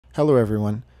Hello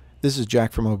everyone, this is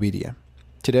Jack from OBEDIA.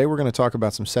 Today we're going to talk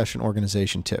about some session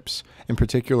organization tips, in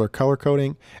particular color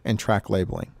coding and track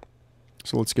labeling.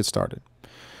 So let's get started.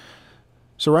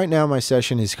 So right now my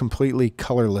session is completely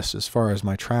colorless as far as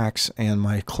my tracks and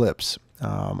my clips.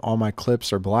 All my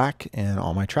clips are black and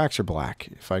all my tracks are black.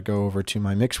 If I go over to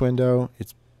my mix window,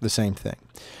 it's the same thing.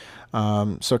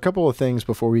 So a couple of things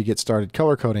before we get started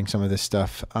color coding some of this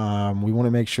stuff. We want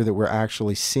to make sure that we're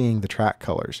actually seeing the track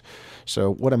colors.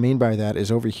 So what I mean by that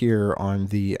is over here on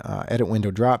the edit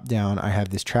window drop down, I have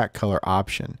this track color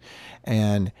option,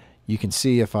 and you can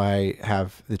see if I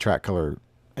have the track color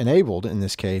enabled, in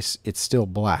this case it's still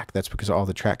black. That's because all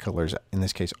the track colors in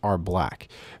this case are black.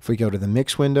 If we go to the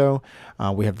mix window,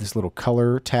 we have this little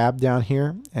color tab down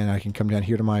here, and I can come down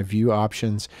here to my view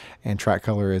options, and track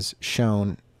color is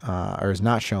shown or is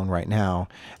not shown right now,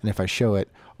 and if I show it,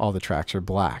 all the tracks are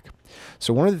black.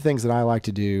 So one of the things that I like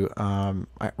to do,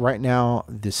 right now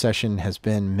the session has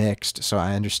been mixed, so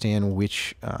I understand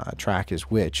which track is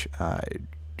which.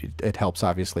 It helps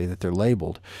obviously that they're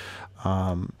labeled.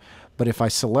 But if I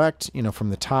select, from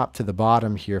the top to the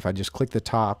bottom here, if I just click the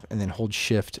top and then hold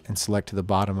shift and select to the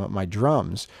bottom of my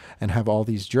drums and have all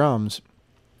these drums,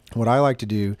 what I like to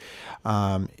do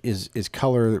is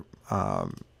color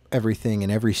everything in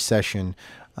every session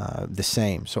the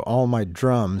same. So all my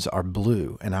drums are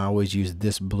blue, and I always use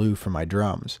this blue for my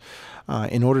drums.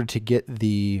 In order to get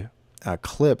the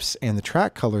clips and the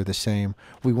track color the same,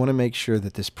 we want to make sure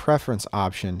that this preference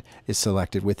option is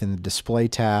selected within the display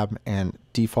tab, and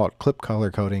default clip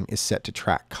color coding is set to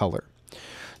track color.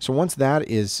 So once that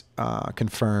is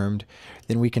confirmed,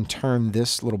 then we can turn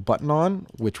this little button on,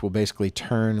 which will basically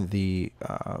turn the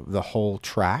whole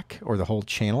track or the whole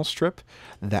channel strip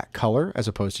that color, as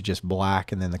opposed to just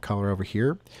black and then the color over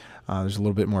here. There's a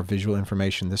little bit more visual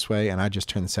information this way, and I just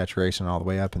turn the saturation all the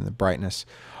way up and the brightness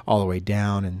all the way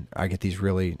down, and I get these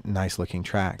really nice looking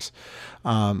tracks.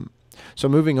 So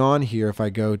moving on here, if I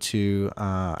go to,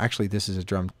 actually this is a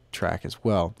drum track as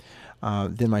well.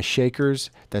 Then my shakers,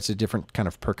 that's a different kind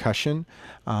of percussion.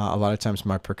 A lot of times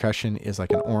my percussion is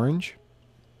like an orange.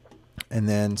 And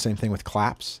then same thing with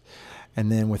claps. And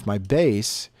then with my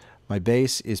bass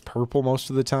is purple most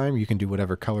of the time. You can do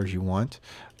whatever colors you want.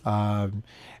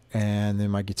 And then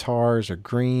my guitars are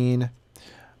green.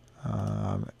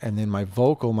 And then my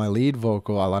vocal, my lead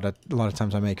vocal, a lot of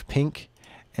times I make pink.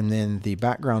 And then the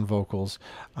background vocals,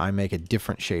 I make a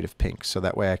different shade of pink. So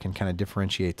that way I can kind of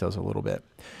differentiate those a little bit.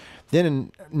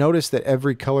 Then notice that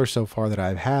every color so far that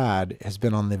I've had has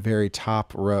been on the very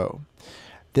top row.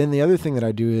 Then the other thing that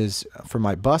I do is for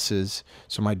my buses,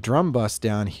 so my drum bus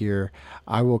down here,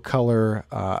 I will color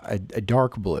a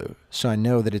dark blue, so I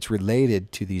know that it's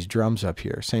related to these drums up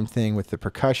here. Same thing with the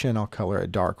percussion, I'll color a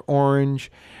dark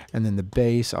orange, and then the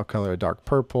bass, I'll color a dark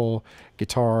purple,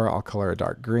 guitar, I'll color a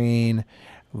dark green,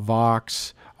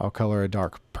 Vox, I'll color a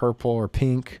dark purple or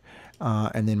pink,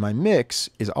 and then my mix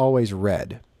is always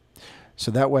red. So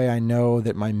that way I know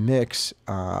that my mix,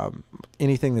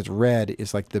 anything that's red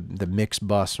is like the mix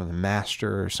bus or the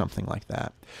master or something like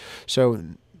that. So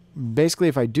basically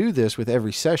if I do this with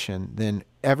every session, then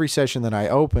every session that I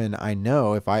open, I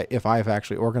know if I've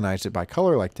actually organized it by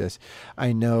color like this,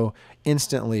 I know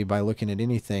instantly by looking at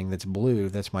anything that's blue,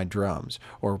 that's my drums,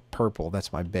 or purple,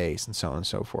 that's my bass, and so on and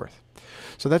so forth.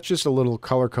 So that's just a little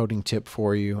color coding tip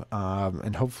for you,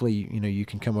 and hopefully you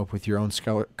can come up with your own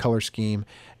color scheme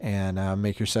and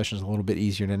make your sessions a little bit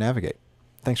easier to navigate.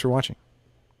 Thanks for watching.